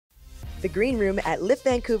The Green Room at Lift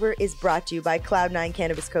Vancouver is brought to you by Cloud9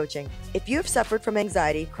 Cannabis Coaching. If you have suffered from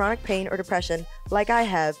anxiety, chronic pain, or depression, like I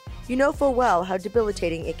have, you know full well how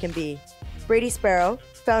debilitating it can be. Brady Sparrow,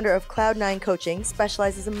 founder of Cloud9 Coaching,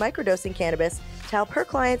 specializes in microdosing cannabis to help her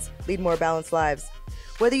clients lead more balanced lives.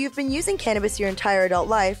 Whether you've been using cannabis your entire adult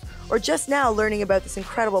life or just now learning about this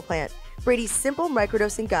incredible plant, Brady's simple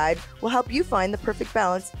microdosing guide will help you find the perfect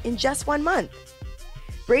balance in just 1 month.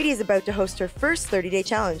 Brady is about to host her first 30-day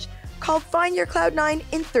challenge called Find Your Cloud9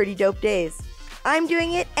 in 30 Dope Days. I'm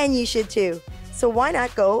doing it and you should too. So why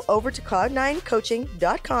not go over to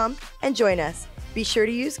cloud9coaching.com and join us. Be sure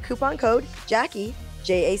to use coupon code JACQUI,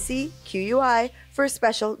 JACQUI, for a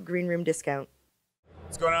special Green Room discount.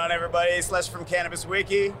 What's going on, everybody? It's Les from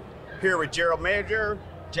Cannabis.Wiki, here with Gerald Major,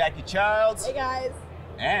 Jackie Childs. Hey guys.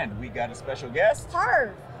 And we got a special guest.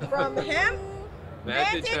 Harv from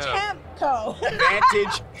Vantage Hemp Co.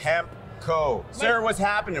 Vantage Hemp Co. Sir, what's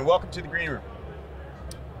happening? Welcome to the Green Room.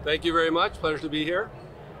 Thank you very much. Pleasure to be here.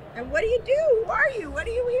 And what do you do? Who are you? What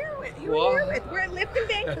are you here with? Here with? We're at Lift in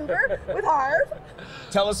Vancouver with Harv.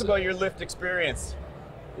 Tell us about your Lift experience.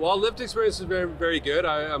 Well, Lift experience is very, very good.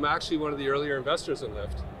 I'm actually one of the earlier investors in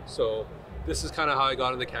Lift. So this is kind of how I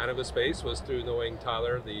got in the cannabis space, was through knowing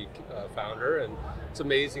Tyler, the founder. And it's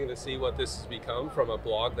amazing to see what this has become from a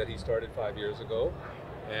blog that he started 5 years ago.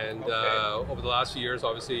 And over the last few years,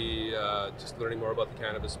 obviously, just learning more about the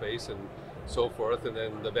cannabis space and so forth. And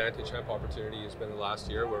then the Vantage Hemp opportunity has been the last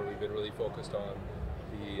year where we've been really focused on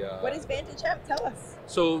the... What is Vantage Hemp? Tell us.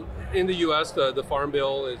 So in the US, the Farm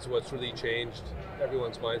Bill is what's really changed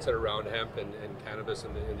everyone's mindset around hemp and cannabis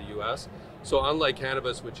in the US. So unlike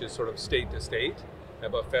cannabis, which is sort of state to state,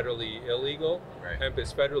 but federally illegal, right, hemp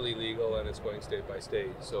is federally legal and it's going state by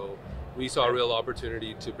state. So we saw a real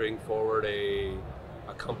opportunity to bring forward a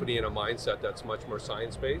company and a mindset that's much more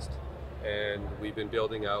science-based. And we've been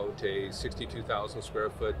building out a 62,000 square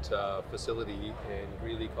foot facility in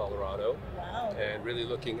Greeley, Colorado. Wow. And really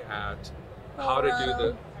looking at how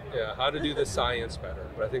to do the science better.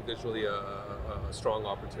 But I think there's really a strong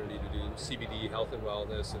opportunity to do CBD, health and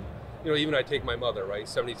wellness. And even I take my mother, right,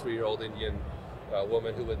 73-year-old Indian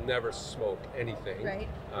woman who would never smoke anything,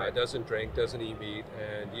 right. Doesn't drink, doesn't eat meat,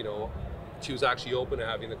 and she was actually open to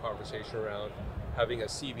having the conversation around having a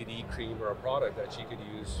CBD cream or a product that she could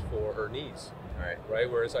use for her knees,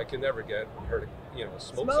 right? Whereas I can never get her to,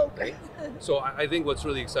 smoke something. So I think what's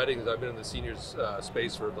really exciting is I've been in the seniors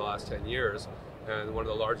space for the last 10 years, and one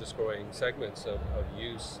of the largest growing segments of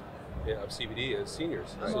use of CBD is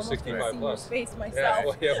seniors, so 65 plus. Space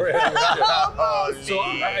myself. So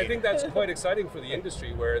I think that's quite exciting for the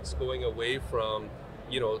industry, where it's going away from,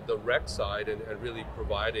 the rec side and really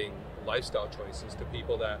providing lifestyle choices to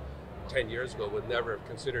people that 10 years ago would never have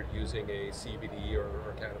considered using a CBD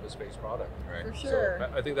or cannabis-based product. Right. For sure.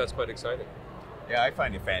 So I think that's quite exciting. Yeah, I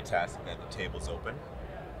find it fantastic that the table's open.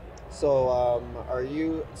 So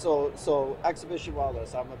so Exhibition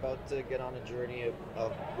Wellness, I'm about to get on a journey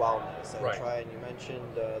of wellness and try, and you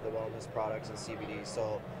mentioned the wellness products and CBD.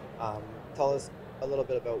 So tell us a little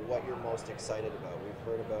bit about what you're most excited about. We've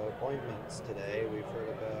heard about ointments today. We've heard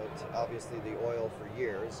about, obviously, the oil for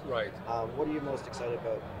years. Right. What are you most excited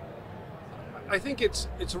about? I think it's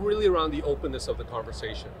really around the openness of the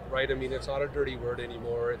conversation, right? I mean, it's not a dirty word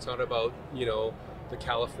anymore. It's not about, the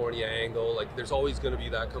California angle. Like, there's always going to be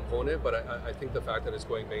that component, but I think the fact that it's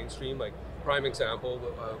going mainstream, like, prime example,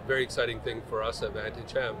 a very exciting thing for us at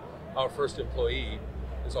Vantage Hemp, our first employee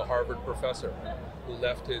is a Harvard professor who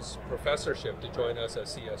left his professorship to join us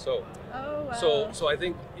as CSO. Oh, wow. So I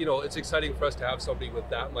think, it's exciting for us to have somebody with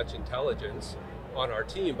that much intelligence on our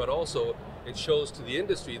team, but also it shows to the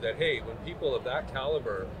industry that, hey, when people of that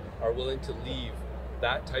caliber are willing to leave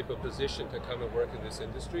that type of position to come and work in this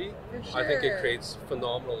industry, I think it creates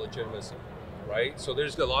phenomenal legitimacy, right? So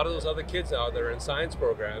there's a lot of those other kids now that are in science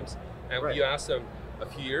programs, and when you ask them a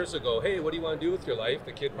few years ago, hey, what do you want to do with your life?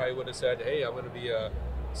 The kid probably would have said, hey, I'm going to be a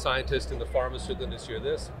scientist in the pharmaceutical industry or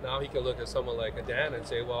this. Now he can look at someone like a Dan and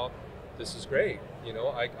say, well, this is great.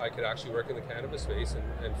 I could actually work in the cannabis space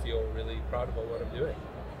and feel really proud about what I'm doing.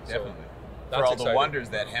 Definitely. So for all exciting. The wonders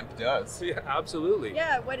that hemp does. Yeah, absolutely.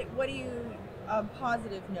 Yeah, what do you,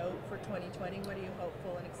 positive note for 2020, what are you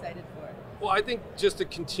hopeful and excited for? Well, I think just a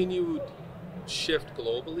continued shift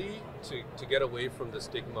globally to get away from the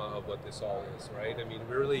stigma of what this all is, right? I mean,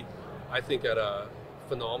 we're really, I think, at a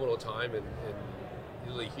phenomenal time in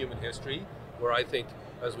really human history, where I think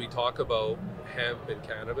as we talk about hemp and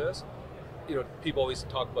cannabis, people always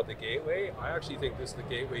talk about the gateway. I actually think this is the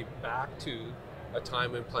gateway back to a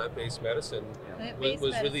time when plant-based medicine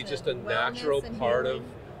was really just a natural part of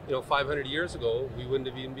 500 years ago, we wouldn't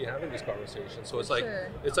have even be having this conversation. So it's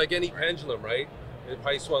like any pendulum, right? It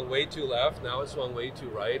probably swung way too left, now it swung way too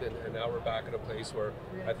right, and now we're back in a place where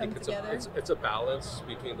I think it's a balance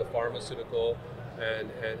between the pharmaceutical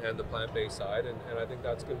and the plant-based side, and I think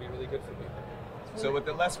that's going to be really good for people. So with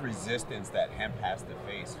the less resistance that hemp has to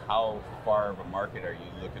face, how far of a market are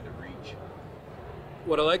you looking to reach?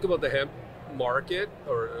 What I like about the hemp market,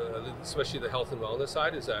 or especially the health and wellness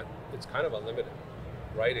side, is that it's kind of unlimited,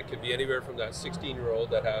 right? It could be anywhere from that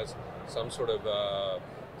 16-year-old that has some sort of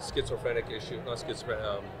schizophrenic issue, not schizophrenic,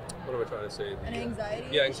 what am I trying to say? An anxiety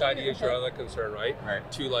issue? Yeah, anxiety issue or other concern, right?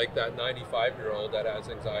 Right. To like that 95-year-old that has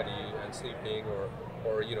anxiety and sleeping, or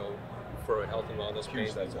for a health and wellness pain.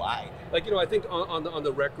 That's wide. Like, I think on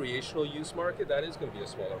the recreational use market, that is going to be a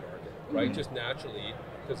smaller market, right? Just naturally,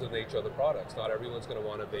 because of the nature of the products. Not everyone's going to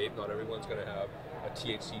want to vape, not everyone's going to have a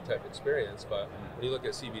THC type experience, but when you look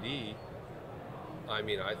at CBD, I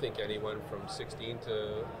mean, I think anyone from 16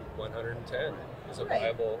 to 110 is a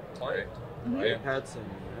viable client, right?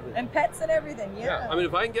 And pets and everything. Yeah. I mean,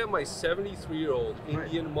 if I can get my 73-year-old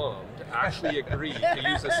Indian mom to actually agree to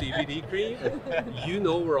use a CBD cream,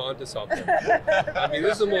 we're on to something. I mean,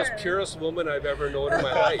 this is the most purest woman I've ever known in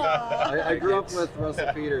my life. I grew up with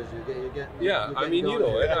Russell Peters. I mean, you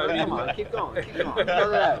know it. I mean, come on, keep going.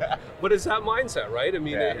 But it's that mindset, right? I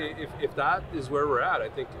mean, if that is where we're at, I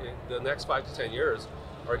think the next 5 to 10 years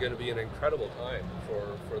are going to be an incredible time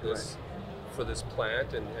for this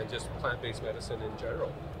plant and just plant-based medicine in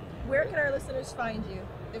general. Where can our listeners find you?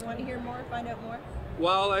 They want to hear more, find out more?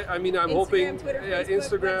 Well, I'm Instagram, hoping, Twitter,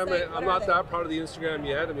 Facebook, Instagram. website, I'm not that proud of the Instagram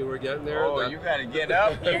yet. I mean, we're getting there. Oh, you got to get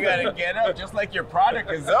up. You got to get up. Just like your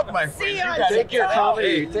product is up, my friend. You got to get up.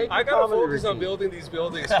 I got to focus on building these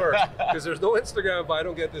buildings first, because there's no Instagram if I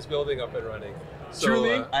don't get this building up and running. So,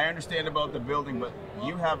 truly, I understand about the building, but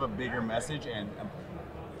you have a bigger message, and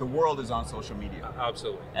the world is on social media.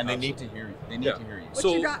 Absolutely. And they need to hear you. They need to hear you. What's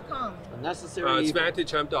your .com? Unnecessary. It's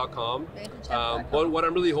vantagehemp.com. Vantagehemp.com. What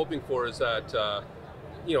I'm really hoping for is that,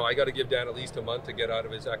 I got to give Dan at least a month to get out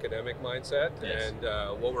of his academic mindset. Yes.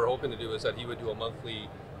 And what we're hoping to do is that he would do a monthly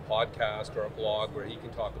podcast or a blog where he can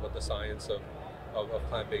talk about the science of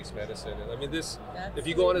plant-based medicine. And I mean, if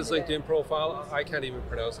you go on his LinkedIn profile, I can't even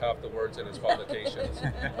pronounce half the words in his publications.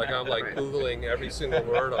 Like, I'm like Googling every single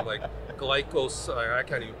word. I'm like, glycos, I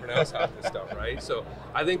can't even pronounce half this stuff, right? So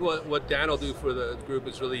I think what Dan will do for the group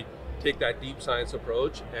is really take that deep science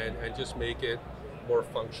approach and just make it more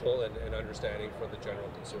functional and understanding for the general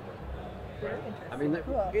consumer. Very interesting. I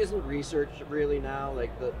mean, isn't research really now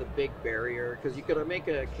like the big barrier? Because you could make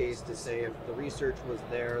a case to say if the research was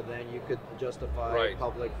there, then you could justify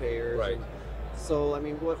public payers. Right. So, I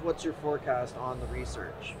mean, what's your forecast on the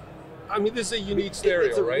research? I mean, this is a unique scenario,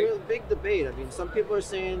 it's a right? real big debate. I mean, some people are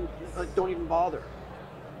saying, don't even bother.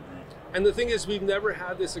 And the thing is, we've never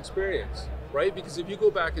had this experience, right? Because if you go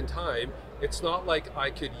back in time, it's not like I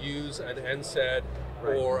could use an NSAID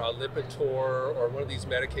or a Lipitor or one of these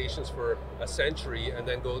medications for a century and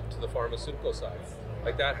then go to the pharmaceutical side.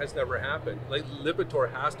 Like, that has never happened. Like,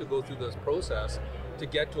 Lipitor has to go through this process to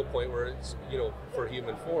get to a point where it's, for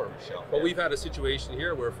human form. But we've had a situation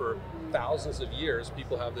here where for thousands of years,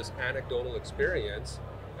 people have this anecdotal experience.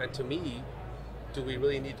 And to me, do we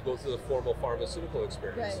really need to go through the formal pharmaceutical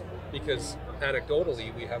experience? Right. Because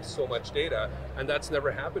anecdotally, we have so much data, and that's never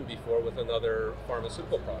happened before with another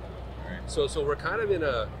pharmaceutical product. Right. So we're kind of in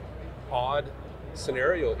a odd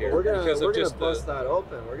scenario here. We're gonna bust that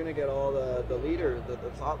open. We're gonna get all the leaders, the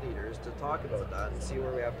thought leaders, to talk about that and see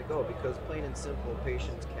where we have to go. Because plain and simple,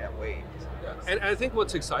 patients can't wait. Yeah. And I think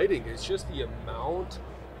what's exciting is just the amount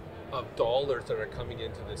of dollars that are coming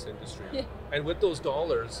into this industry. Yeah. And with those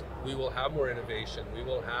dollars, we will have more innovation. We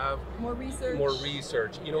will have more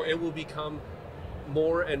research. It will become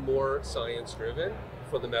more and more science driven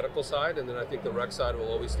for the medical side, and then I think the rec side will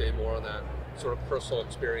always stay more on that sort of personal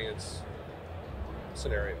experience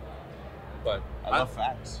scenario. But I love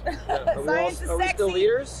facts. Yeah. Science is are we still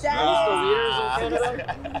leaders? Are we still leaders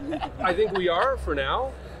in Canada? I think we are for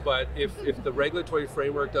now, but if the regulatory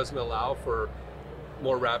framework doesn't allow for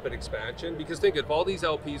more rapid expansion, because think if all these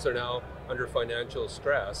LPs are now under financial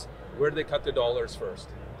stress, where do they cut their dollars first?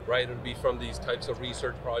 Right, it would be from these types of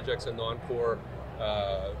research projects and non-core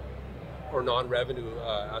or non-revenue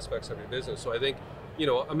aspects of your business. So I think,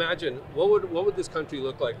 imagine what would this country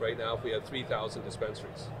look like right now if we had 3,000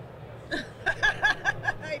 dispensaries?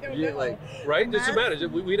 I don't know. Right? Just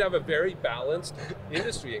imagine, we'd have a very balanced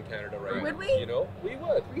industry in Canada, right? Would we? We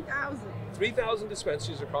would. 3,000. 3,000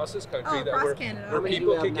 dispensaries across this country Canada. where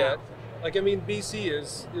people could get. Like, I mean, BC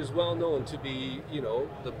is well known to be,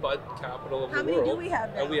 the bud capital of the world. How many do we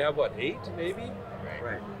have now? And we have, 8 maybe? Right.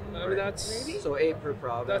 Right. I mean, that's Maybe? So 8 per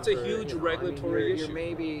province. That's a huge regulatory issue.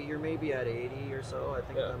 You're maybe at 80 or so. I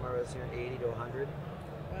think I was hearing 80 to 100.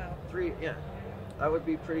 Wow. 3, yeah. That would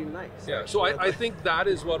be pretty nice. Yeah, so I think that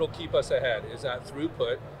is what will keep us ahead, is that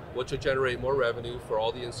throughput, which will generate more revenue for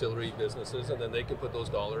all the ancillary businesses, and then they can put those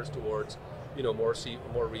dollars towards, you know, more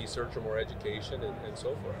research or more education and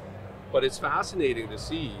so forth. But it's fascinating to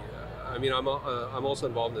see. I mean, I'm also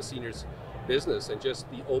involved in the seniors business, and just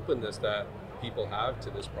the openness that people have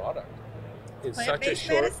to this product in such a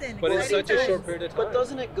short period of time. But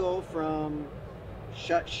doesn't it go from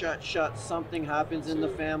shut, something happens in the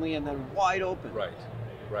family, and then wide open?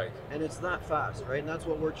 Right. And it's that fast, right? And that's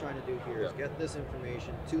what we're trying to do here, is get this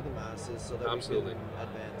information to the masses so that we can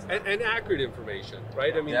advance. And accurate information,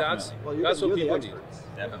 right? I mean, that's what you're people need.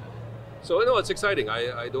 Yeah. So no, it's exciting.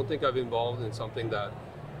 I don't think I've been involved in something that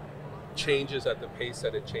changes at the pace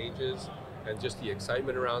that it changes, and just the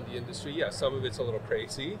excitement around the industry. Yeah, some of it's a little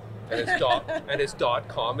crazy, and it's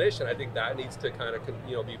 .com-ish, and I think that needs to kind of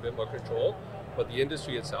be a bit more controlled. But the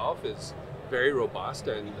industry itself is very robust,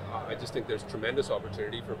 and I just think there's tremendous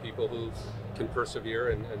opportunity for people who can persevere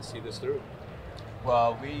and see this through.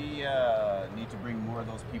 Well, we need to bring more of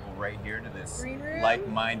those people right here to this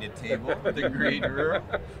like-minded table, the green room.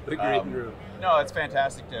 The green room. No, it's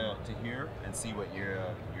fantastic to hear and see what you're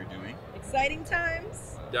doing. Exciting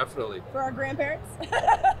times. Definitely. For our grandparents. No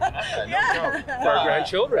joke. For our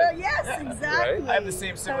grandchildren. Well, yes, exactly. Right? I have the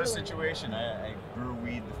similar situation. I grew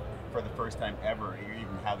weed for the first time ever. You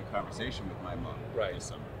even have the conversation with my mom this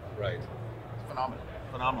summer. Right.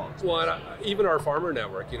 Phenomenal. Well, even our farmer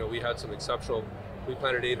network, we had some exceptional. We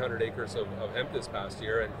planted 800 acres of hemp this past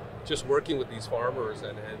year, and just working with these farmers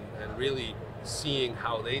and really seeing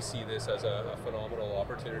how they see this as a phenomenal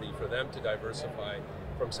opportunity for them to diversify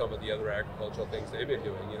from some of the other agricultural things they've been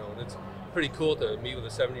doing. And it's pretty cool to meet with a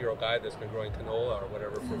 70-year-old guy that's been growing canola or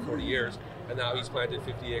whatever for 40 years, and now he's planted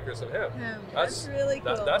 50 acres of hemp. That's really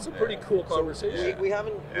cool. That's a pretty cool conversation. So we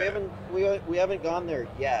haven't gone there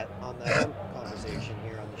yet on the hemp conversation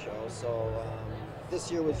here on the show. So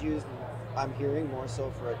this year was used, I'm hearing, more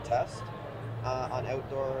so for a test on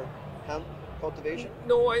outdoor hemp cultivation?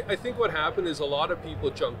 No, I think what happened is a lot of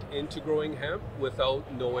people jumped into growing hemp without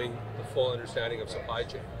knowing the full understanding of supply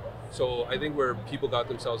chain. So I think where people got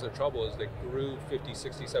themselves in trouble is they grew 50,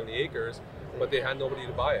 60, 70 acres, but they had nobody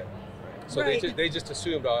to buy it. So they just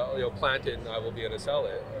assumed, plant it and I will be able to sell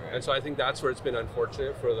it. And so I think that's where it's been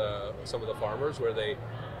unfortunate for some of the farmers, where they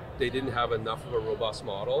didn't have enough of a robust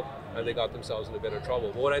model and they got themselves in a bit of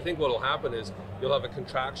trouble. But I think what will happen is you'll have a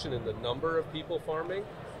contraction in the number of people farming,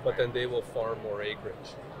 but then they will farm more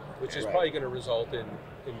acreage, which is probably going to result in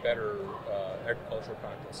better agricultural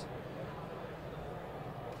practice.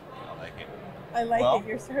 I like it. I like it.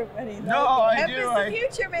 You're sort of ready. No, I do. It's the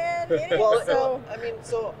future, man. It is. Well, I mean,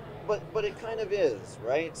 but it kind of is,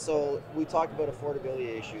 right? So we talk about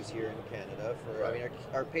affordability issues here in Canada. I mean,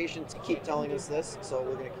 our patients keep telling us this, so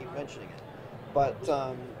we're going to keep mentioning it. But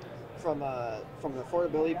from an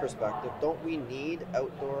affordability perspective, don't we need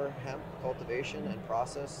outdoor hemp cultivation and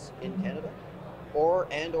process in Canada, or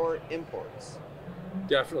imports?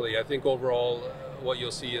 Definitely. I think overall, what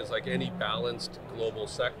you'll see is, like any balanced global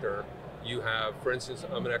sector, you have, for instance,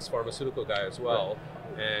 I'm an ex-pharmaceutical guy as well,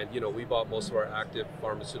 and we bought most of our active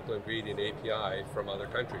pharmaceutical ingredient API from other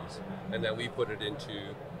countries, and then we put it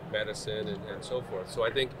into medicine and so forth. So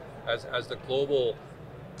I think as the global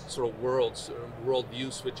sort of world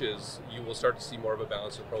view switches, you will start to see more of a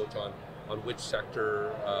balanced approach on which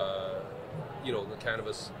sector the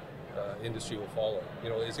cannabis industry will follow.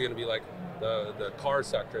 Is it going to be like the car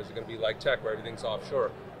sector? Is it going to be like tech, where everything's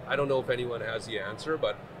offshore? I don't know if anyone has the answer,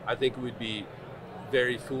 but I think it would be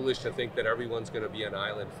very foolish to think that everyone's going to be an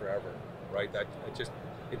island forever, right? That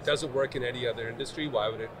it doesn't work in any other industry. Why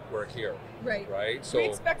would it work here? Right. So we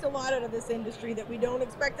expect a lot out of this industry that we don't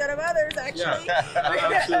expect out of others, actually. Yeah,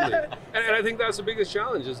 absolutely. And I think that's the biggest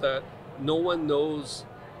challenge, is that no one knows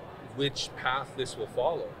which path this will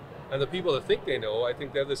follow. And the people that think they know, I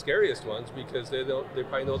think they're the scariest ones, because they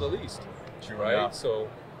probably know the least. True. Right. Yeah. So.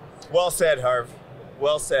 Well said, Harv.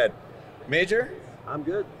 Well said. Major? I'm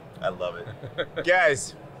good. I love it.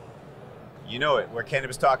 Guys, you know it. Where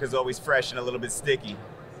cannabis talk is always fresh and a little bit sticky.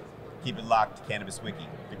 Keep it locked to Cannabis Wiki,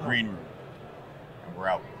 the green room. And we're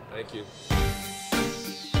out. Thank you.